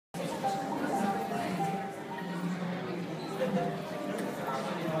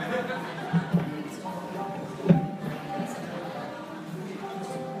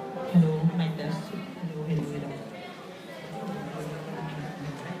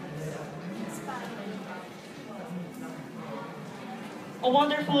A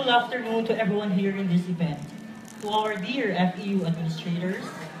wonderful afternoon to everyone here in this event. To our dear FEU administrators,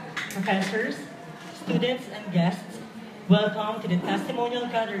 professors, students, and guests, welcome to the testimonial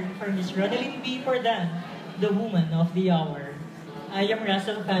gathering for Ms. Ronalyn Pordan, the Woman of the Hour. I am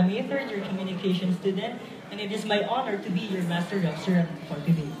Russell Fami, third-year communication student, and it is my honor to be your Master of Ceremony for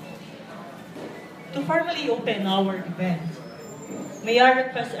today. To formally open our event, may I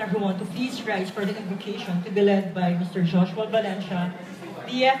request everyone to please rise for the invocation to be led by Mr. Joshua Valencia,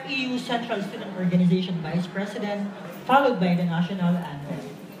 the FEU Central Student Organization Vice President, followed by the National Anthem.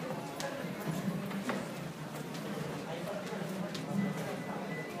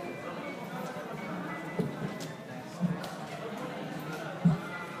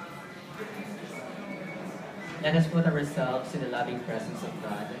 Let us put ourselves in the loving presence of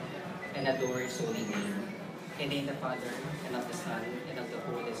God and adore His holy name. In the name of the Father, and of the Son, and of the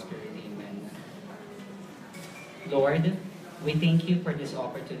Holy Spirit. Amen. Lord, we thank you for this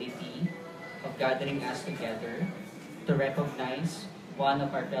opportunity of gathering us together to recognize one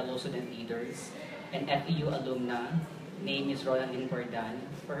of our fellow student leaders and FEU alumna, named Ms. Ronalyn Pordan,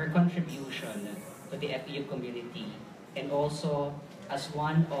 for her contribution to the FEU community, and also as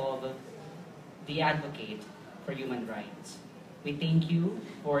one of the advocate for human rights. We thank you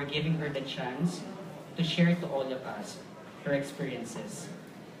for giving her the chance to share to all of us her experiences.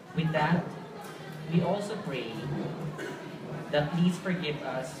 With that, we also pray that please forgive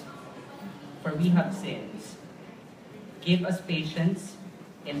us, for we have sins. Give us patience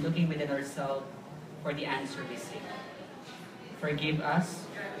in looking within ourselves for the answer we seek. Forgive us,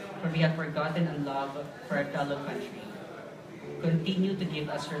 for we have forgotten and love for our fellow country. Continue to give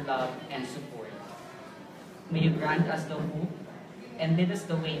us your love and support. May you grant us the hope and lead us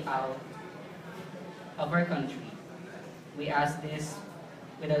the way out of our country. We ask this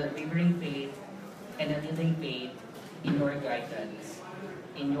with a wavering faith and a living faith in your guidance.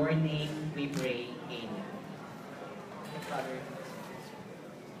 In your name we pray, Amen. Father,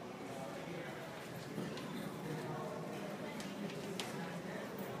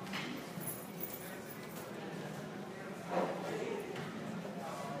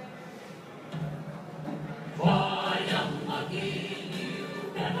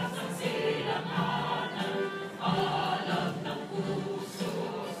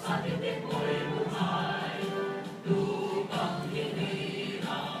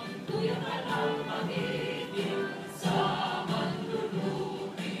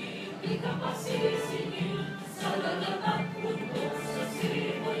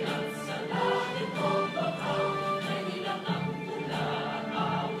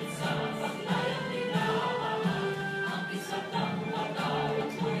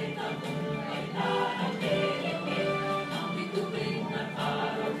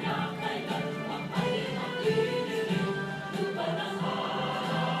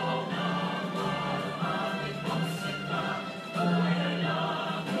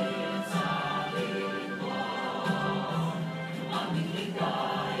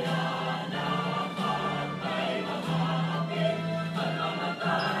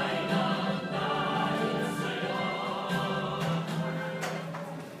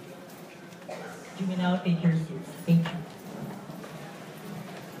 You may now take your seats. Thank you.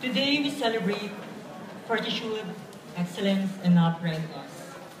 Today we celebrate fortitude, excellence, and uprightness.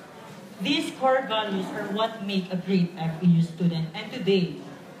 These core values are what make a great FEU student, and today,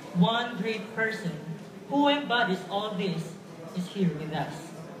 one great person who embodies all this is here with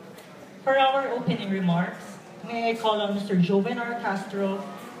us. For our opening remarks, may I call on Mr. Joven R. Castro,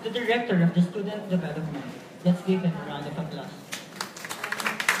 the Director of the Student Development. Let's give him a round of applause.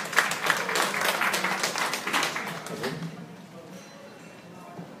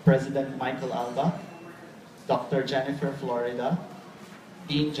 President Michael Alba, Dr. Jennifer Florida,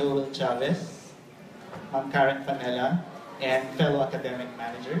 Dean Joel Chavez, Ma'am Karen Panella, and fellow academic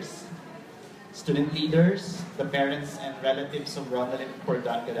managers, student leaders, the parents and relatives of Ronalyn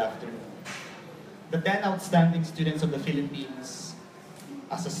Pordan, good afternoon. The 10 outstanding students of the Philippines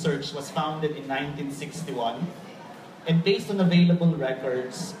as a search was founded in 1961, and based on available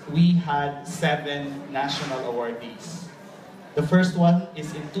records, we had 7 national awardees. The first one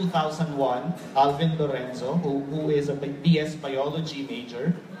is in 2001, Alvin Lorenzo, who is a BS Biology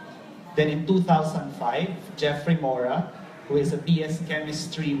major. Then in 2005, Jeffrey Mora, who is a BS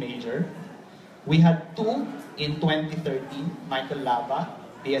Chemistry major. We had 2 in 2013, Michael Laba,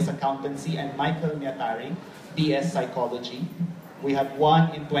 BS Accountancy, and Michael Miatari, BS Psychology. We had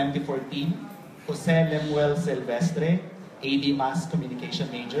 1 in 2014, Jose Lemuel Silvestre, AD Mass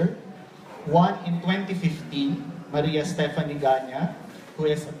Communication major. 1 in 2015, Maria Stephanie Ganya, who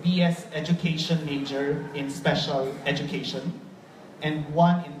is a BS Education major in Special Education. and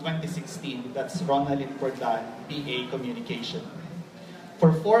one in 2016, that's Ronalyn Pordan, BA Communication.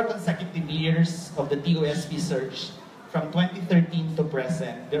 For 4 consecutive years of the TOSP search, from 2013 to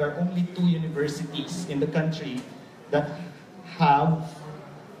present, there are only 2 universities in the country that have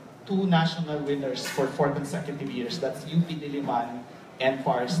 2 national winners for 4 consecutive years. That's UP Diliman and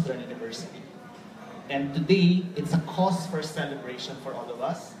Far Eastern University. And today, it's a cause for celebration for all of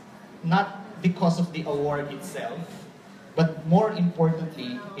us, not because of the award itself, but more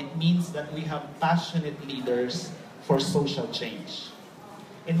importantly, it means that we have passionate leaders for social change.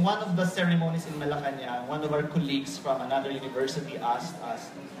 In one of the ceremonies in Malacanang, one of our colleagues from another university asked us,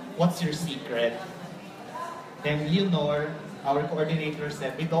 "What's your secret?" And Nicanor, our coordinator,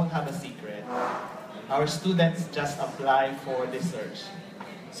 said, "We don't have a secret. Our students just apply for the search."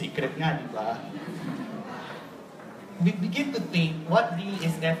 Secret nga, di ba? We begin to think, what really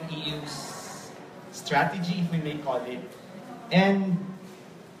is FEU's strategy, if we may call it? And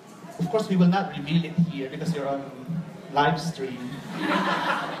of course, we will not reveal it here because you're on live stream.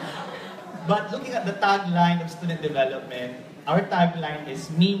 But looking at the tagline of student development, our tagline is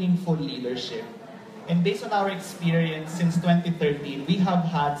meaningful leadership. And based on our experience since 2013, we have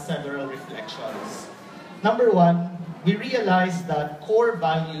had several reflections. Number one, we realized that core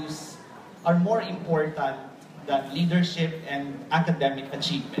values are more important than leadership and academic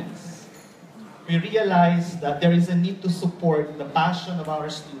achievements. We realized that there is a need to support the passion of our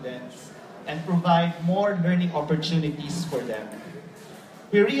students and provide more learning opportunities for them.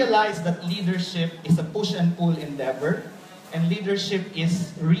 We realize that leadership is a push and pull endeavor, and leadership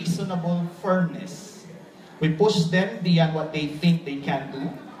is reasonable firmness. We push them beyond what they think they can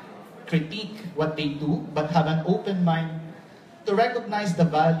do, critique what they do, but have an open mind to recognize the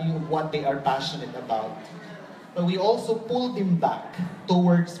value of what they are passionate about. But we also pull them back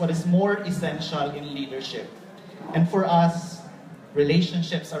towards what is more essential in leadership. And for us,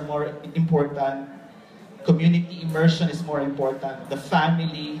 relationships are more important, community immersion is more important, the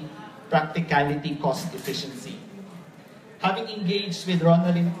family, practicality, cost efficiency. Having engaged with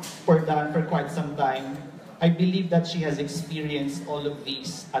Ronalyn Pordan for quite some time, I believe that she has experienced all of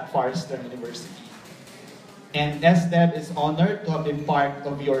these at Far Eastern University. And SDEB is honored to have been part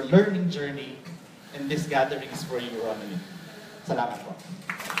of your learning journey, and this gathering is for you, Ronalyn. Salamat po.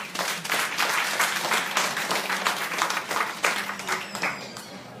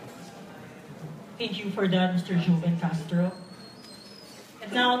 Thank you for that, Mr. Joven Castro. And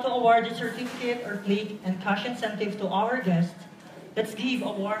now to award the certificate or plate and cash incentive to our guest, let's give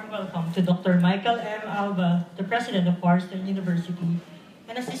a warm welcome to Dr. Michael M. Alba, the President of Far Eastern University,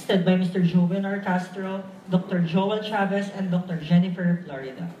 and assisted by Mr. Joven R. Castro, Dr. Joel Chavez, and Dr. Jennifer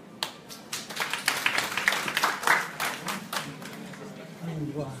Florida.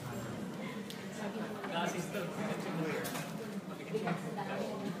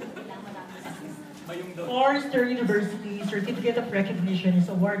 Far Eastern University Certificate of Recognition is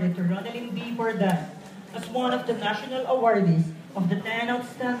awarded to Ronalyn B. Pordan as one of the national awardees of the 10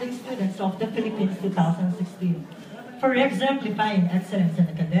 Outstanding Students of the Philippines 2016 for exemplifying excellence in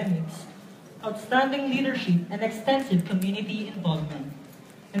academics, outstanding leadership, and extensive community involvement,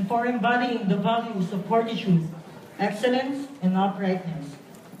 and for embodying the values of fortitude, excellence, and uprightness.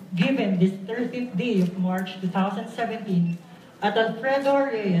 Given this 13th day of March 2017 at Alfredo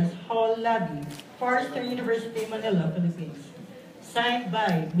Reyes Hall Lobby, Far Eastern University, Manila, Philippines. Signed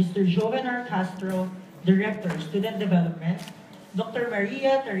by Mr. Joven R. Castro, Director, Student Development, Dr.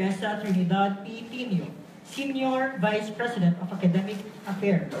 Maria Teresa Trinidad P. Pino, Senior Vice President of Academic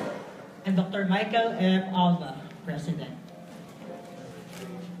Affairs, and Dr. Michael M. Alba, President.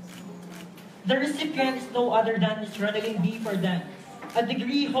 The recipient is no other than Ms. Ronalyn B. Pordan, a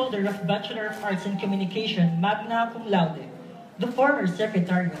degree holder of Bachelor of Arts in Communication, Magna Cum Laude, the former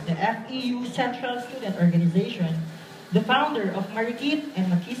secretary of the FEU Central Student Organization, the founder of Marikit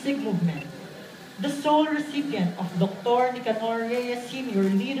and Makisig Movement, the sole recipient of Dr. Nicanor Reyes Sr.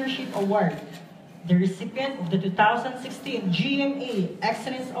 Leadership Award, the recipient of the 2016 GMA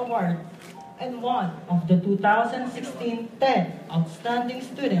Excellence Award, and one of the 2016 10 Outstanding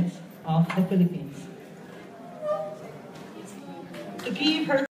Students of the Philippines. To give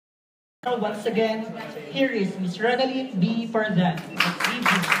her once again, here is Ms. Ronalyn B. Pordan. Let's give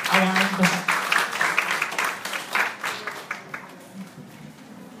her a round of applause.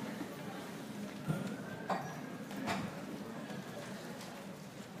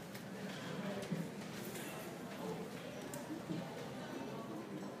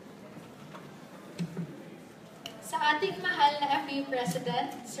 Sa ating mahal na FEU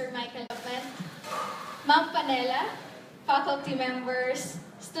President, Sir Michael Alba, Ma'am Panela, faculty members,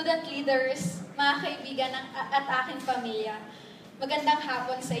 student leaders, mga kaibigan at aking pamilya. Magandang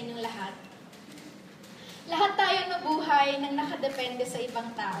hapon sa inyong lahat. Lahat tayo nabuhay nang nakadepende sa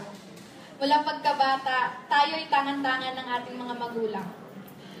ibang tao. Mula pagkabata, tayo ay tangan-tangan ng ating mga magulang.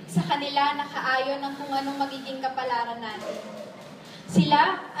 Sa kanila, nakaayon ang kung anong magiging kapalaran natin.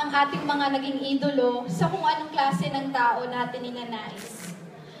 Sila ang ating mga naging idolo sa kung anong klase ng tao natin ninanais.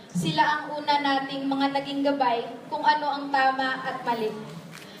 Sila ang una nating mga naging gabay kung ano ang tama at mali.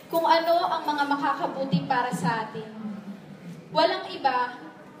 Kung ano ang mga makakabuti para sa atin. Walang iba,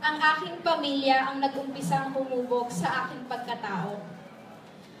 ang aking pamilya ang nag-umpisang humubog sa aking pagkatao.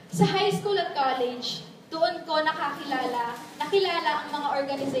 Sa high school at college, doon ko nakilala ang mga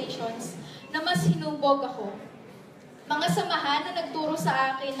organizations na mas hinubog ako. Mga samahan na nagturo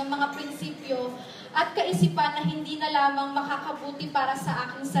sa akin ng mga prinsipyo at kaisipan na hindi na lamang makakabuti para sa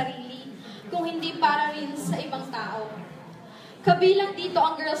aking sarili, kung hindi para rin sa ibang tao. Kabilang dito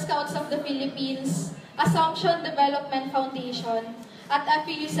ang Girl Scouts of the Philippines, Assumption Development Foundation, at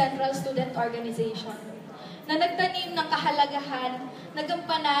FEU Central Student Organization, na nagtanim ng kahalagahan na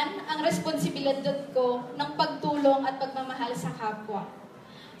gampanan ang responsibilidad ko ng pagtulong at pagmamahal sa kapwa.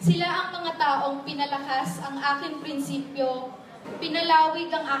 Sila ang mga taong pinalakas ang aking prinsipyo,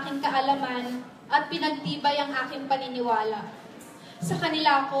 pinalawig ang aking kaalaman, at pinagtibay ang aking paniniwala. Sa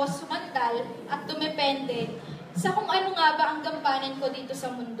kanila ako sumandal at dumepende sa kung ano nga ba ang gampanan ko dito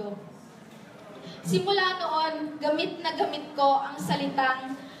sa mundo. Simula noon, gamit na gamit ko ang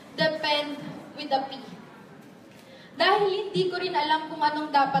salitang depend with a P. Dahil hindi ko rin alam kung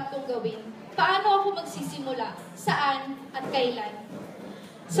anong dapat kong gawin, paano ako magsisimula, saan at kailan.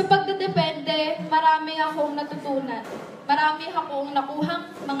 Sa pagdedepende, marami akong natutunan. Marami akong nakuhang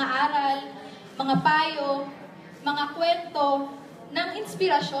mga aral, mga payo, mga kwento, ng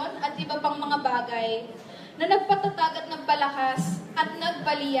inspirasyon at iba pang mga bagay na nagpatatag at nagpalakas at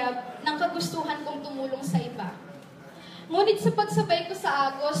nagpaliyab ng kagustuhan kong tumulong sa iba. Ngunit sa pagsabay ko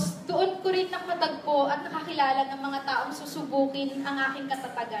sa Agos, doon ko rin nakatagpo at nakakilala ng mga taong susubukin ang aking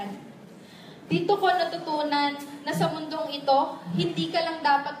katatagan. Dito ko natutunan na sa mundong ito, hindi ka lang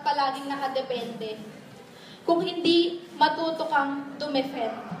dapat palaging nakadepende. Kung hindi, matuto kang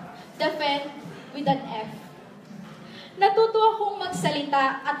dumefend. Defend with an F. Natuto akong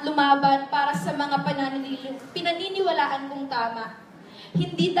magsalita at lumaban para sa mga pinaniniwalaan kong tama.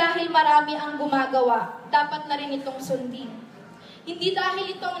 Hindi dahil marami ang gumagawa, dapat na rin itong sundin. Hindi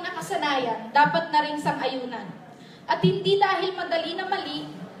dahil ito ang nakasanayan, dapat na rin sang-ayunan. At hindi dahil madali na mali,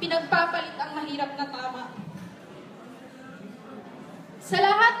 pinagpapalit ang mahirap na tama. Sa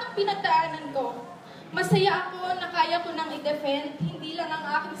lahat ng pinagdaanan ko, masaya ako na kaya ko nang i-defend, hindi lang ang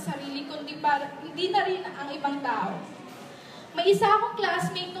aking sarili, kundi hindi na rin ang ibang tao. May isa akong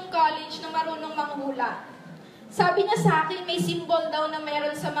classmate nung college na marunong manghula. Sabi niya sa akin, may symbol daw na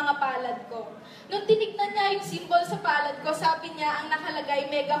meron sa mga palad ko. Nung tinignan niya yung symbol sa palad ko, sabi niya, ang nakalagay,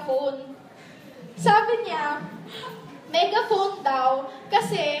 megaphone. Sabi niya, megaphone daw,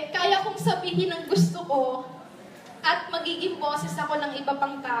 kasi kaya kong sabihin ang gusto ko at magiging boses ako ng iba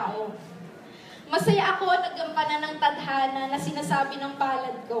pang tao. Masaya ako nagampanan ng tadhana na sinasabi ng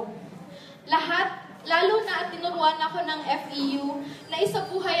palad ko. Lalo na at tinuruan ako ng FEU na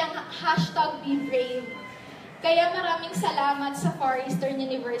isabuhay ang #BeBrave. Kaya maraming salamat sa Far Eastern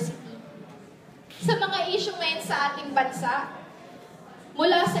University. Sa mga issue ngayon sa ating bansa,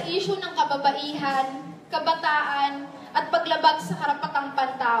 mula sa issue ng kababaihan, kabataan, at paglabag sa karapatang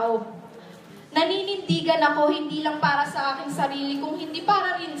pantao, naninindigan ako hindi lang para sa aking sarili, kung hindi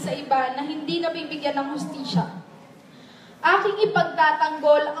para rin sa iba na hindi nabibigyan ng hustisya. Aking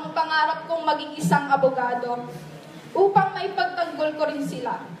ipagtatanggol ang pangarap kong maging isang abogado upang maipagtanggol ko rin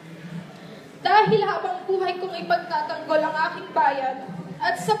sila. Dahil habang buhay kong ipagtatanggol ang aking bayan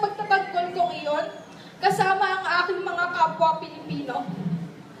at sa pagtatanggol kong iyon, kasama ang aking mga kapwa Pilipino.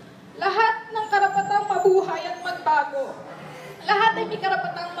 Lahat ng karapatang mabuhay at magbago. Lahat ay may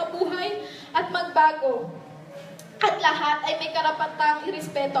karapatang mabuhay at magbago. At lahat ay may karapatang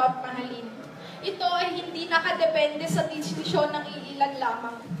irespeto at mahalin. Ito ay hindi nakadepende sa desisyon ng iilan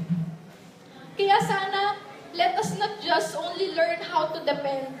lamang. Kaya sana, let us not just only learn how to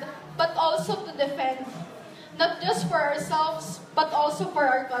depend, but also to defend. Not just for ourselves, but also for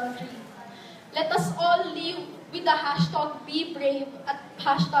our country. Let us all live with the #BeBrave at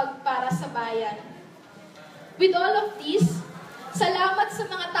 #para sa bayan. With all of this, salamat sa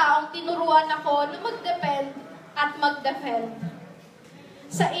mga taong tinuruan ako na mag-depend at mag-defend.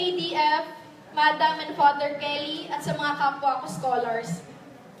 Sa ADF, Madam and Father Kelly, at sa mga kapwa ko scholars.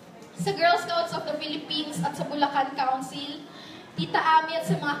 Sa Girl Scouts of the Philippines at sa Bulacan Council, Tita Ami at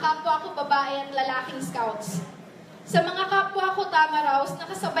sa mga kapwa ko babae at lalaking scouts. Sa mga kapwa ko Tamaraws,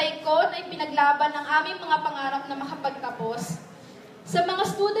 nakasabay ko na ipinaglaban ang aming mga pangarap na makapagtapos. Sa mga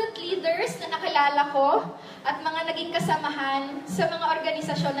student leaders na nakilala ko at mga naging kasamahan sa mga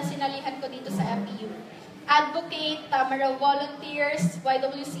organisasyon na sinalihan ko dito sa FEU. Advocate, Tamara Volunteers,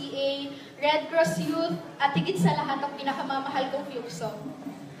 YWCA, Red Cross Youth, at higit sa lahat ang pinakamamahal kong FEUXO.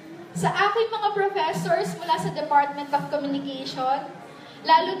 Sa aking mga professors mula sa Department of Communication,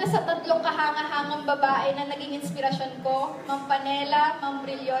 lalo na sa tatlong kahanga-hangang babae na naging inspirasyon ko, Ma'am Panela, Ma'am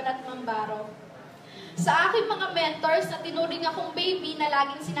Brillion, at Ma'am Baro. Sa aking mga mentors na tinuring akong baby na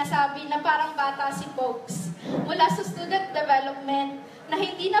laging sinasabi na parang bata si Pokes, mula sa student development na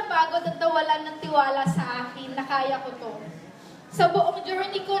hindi napagod at nawalan ng tiwala sa akin na kaya ko to. Sa buong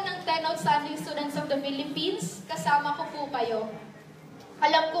journey ko ng 10 Outstanding Students of the Philippines, kasama ko po kayo.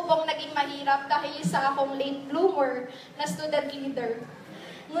 Alam ko pong naging mahirap dahil isa akong late bloomer na student leader.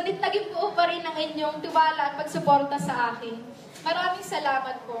 Ngunit naging buo pa rin ang inyong tiwala at pagsuporta sa akin. Maraming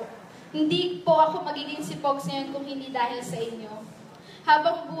salamat po. Hindi po ako magiging si Pogs ngayon kung hindi dahil sa inyo.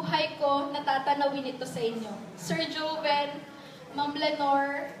 Habang buhay ko, natatanawin ito sa inyo. Sir Joven, Ma'am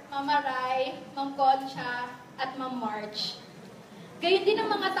Lenore, Mama Rai, Ma'am Concha, at Ma'am March. Gayon din ang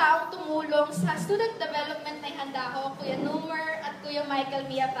mga taong tumulong sa student development na handa ko, Kuya Numer at Kuya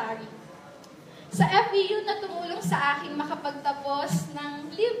Michael Miatari. Sa FEU na tumulong sa akin makapagtapos ng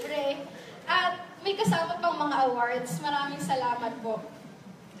libre at may kasama pang mga awards. Maraming salamat po.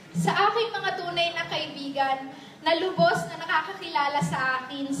 Sa aking mga tunay na kaibigan na lubos na nakakakilala sa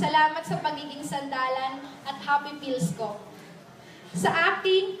akin, salamat sa pagiging sandalan at happy pills ko. Sa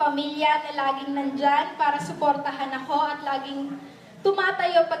aking pamilya na laging nandyan para suportahan ako at laging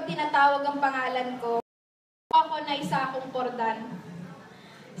tumatayo pag tinatawag ang pangalan ko, ako na isa akong Pordan.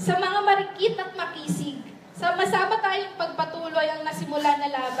 Sa mga marikit at makisig, sama-sama tayong pagpatuloy ang nasimulan na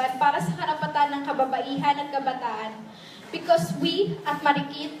laban para sa karapatan ng kababaihan at kabataan. Because we, at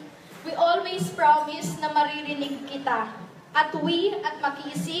Marikit, we always promise na maririnig kita. At we, at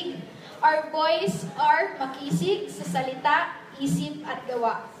Makisig, our voice are makisig sa salita, isip, at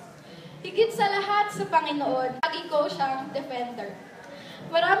gawa. Higit sa lahat sa Panginoon, lagi ko siyang defender.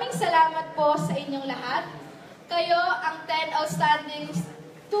 Maraming salamat po sa inyong lahat. Kayo ang 10 outstanding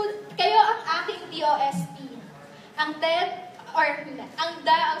kayo ang aking TOSP. Ang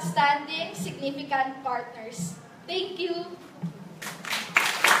the Outstanding Significant Partners. Thank you.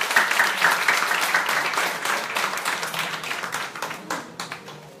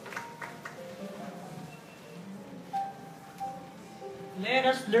 Let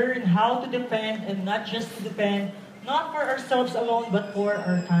us learn how to defend and not just to defend, not for ourselves alone, but for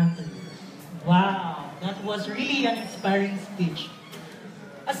our country. Wow, that was really an inspiring speech.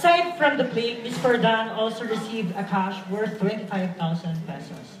 Aside from the plate, Ms. Pordan also received a cash worth 25,000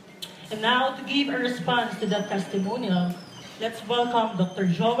 pesos. And now, to give a response to that testimonial, let's welcome Dr.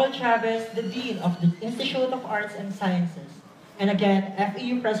 Joel Chavez, the Dean of the Institute of Arts and Sciences. And again,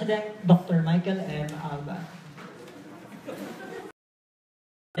 FEU President, Dr. Michael M. Alba.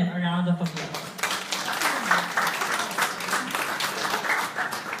 And a round of applause.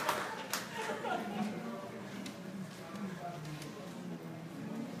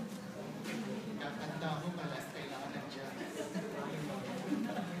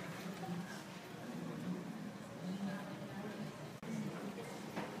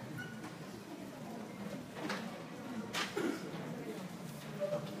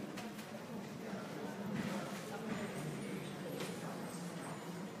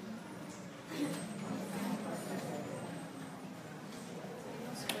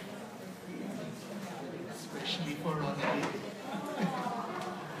 For Ronalyn.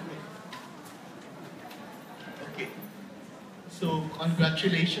 Okay. So,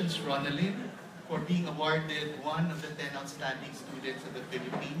 congratulations, Ronalyn, for being awarded one of the 10 outstanding students of the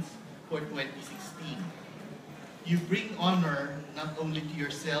Philippines for 2016. You bring honor not only to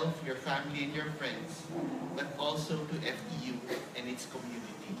yourself, your family, and your friends, but also to FEU and its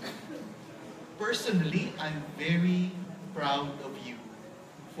community. Personally, I'm very proud of you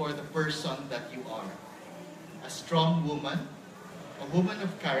for the person that you are. A strong woman, a woman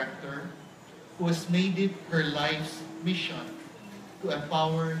of character, who has made it her life's mission to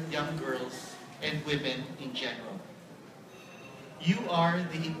empower young girls and women in general. You are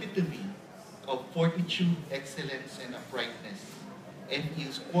the epitome of fortitude, excellence, and uprightness,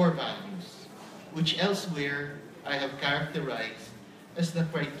 FEU's core values, which elsewhere I have characterized as the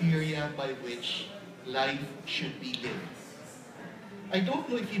criteria by which life should be lived. I don't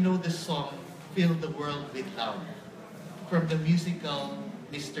know if you know the song, Fill the World with Love, from the musical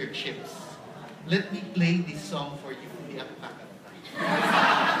Mr. Chips. Let me play this song for you.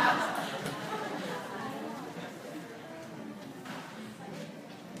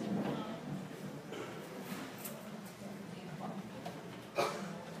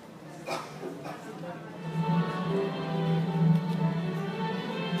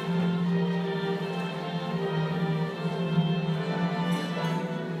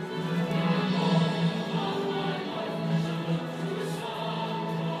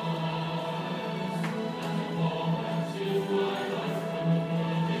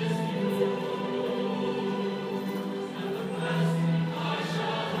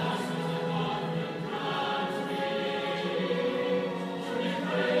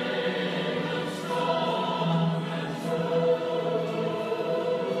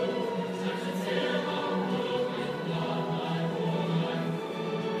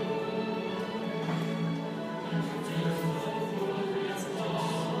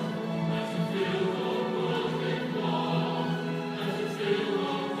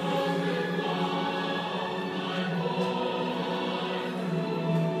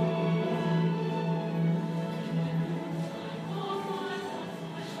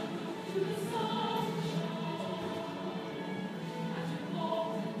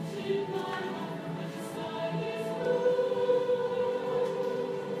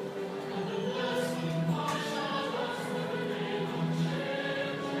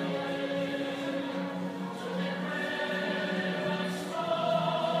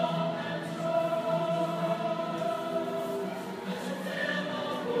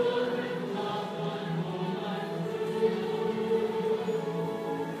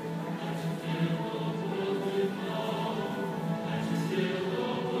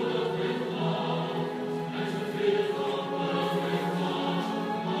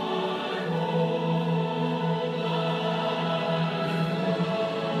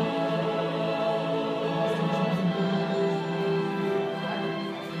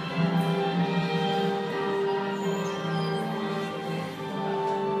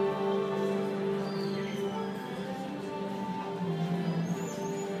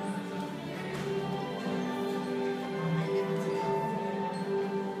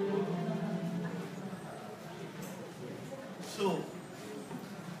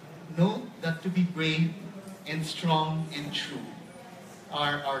 that to be brave and strong and true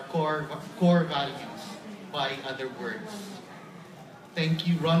are our core values, by other words. Thank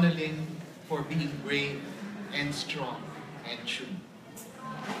you, Ronalyn, for being brave and strong and true.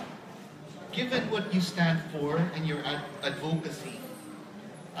 Given what you stand for and your advocacy,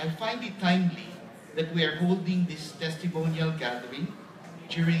 I find it timely that we are holding this testimonial gathering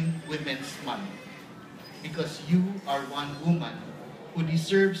during Women's Month, because you are one woman who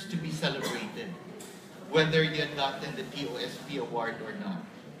deserves to be celebrated, whether you had gotten the TOSP award or not.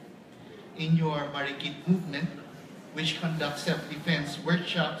 In your Marikit movement, which conducts self-defense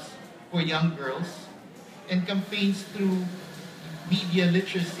workshops for young girls and campaigns through media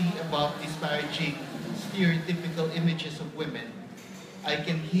literacy about disparaging stereotypical images of women, I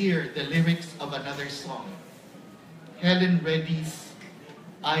can hear the lyrics of another song, Helen Reddy's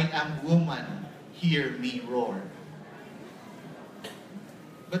 "I Am Woman, Hear Me Roar."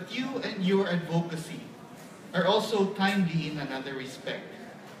 But you and your advocacy are also timely in another respect.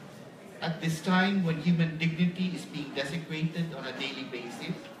 At this time when human dignity is being desecrated on a daily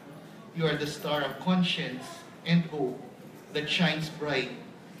basis, you are the star of conscience and hope that shines bright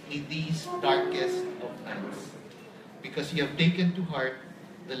in these darkest of nights. Because you have taken to heart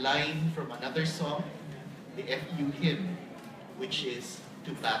the line from another song, the FEU hymn, which is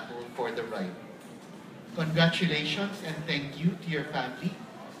 "To Battle for the Right." Congratulations and thank you to your family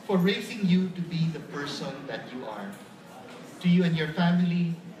for raising you to be the person that you are. To you and your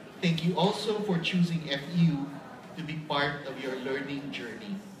family, thank you also for choosing FEU to be part of your learning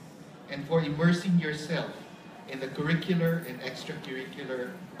journey and for immersing yourself in the curricular and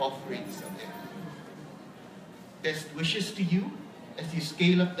extracurricular offerings of FEU. Best wishes to you as you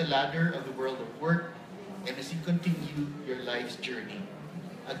scale up the ladder of the world of work and as you continue your life's journey.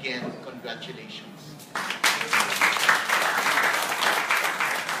 Again, congratulations.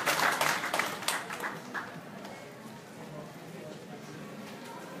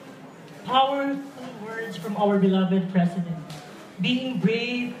 Powerful words from our beloved President. Being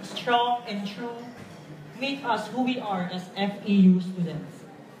brave, strong, and true make us who we are as FEU students.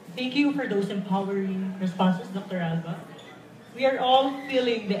 Thank you for those empowering responses, Dr. Alba. We are all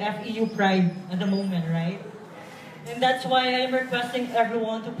feeling the FEU pride at the moment, right? And that's why I am requesting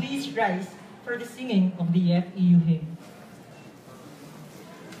everyone to please rise for the singing of the FEU hymn.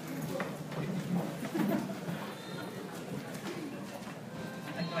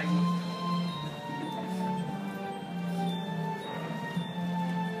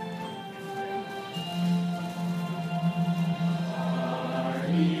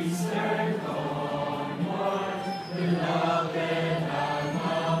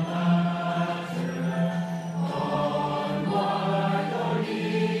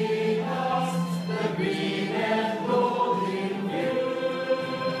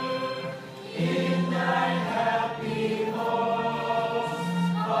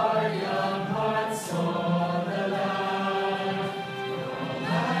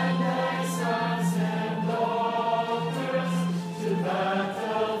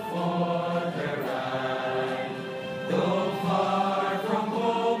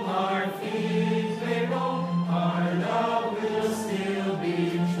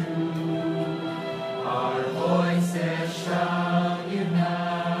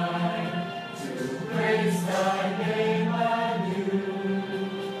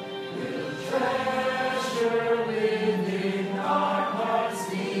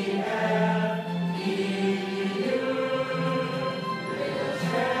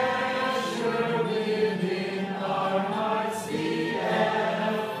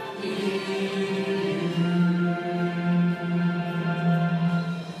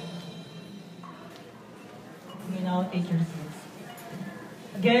 Take your seats.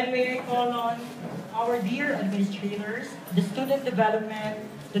 Again, may I call on our dear administrators, the student development,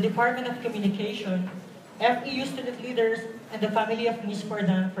 the Department of Communication, FEU student leaders, and the family of Ms.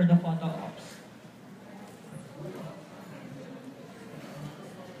 Pordan for the photo ops.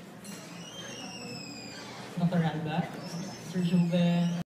 Dr. Alba, Sir Juven,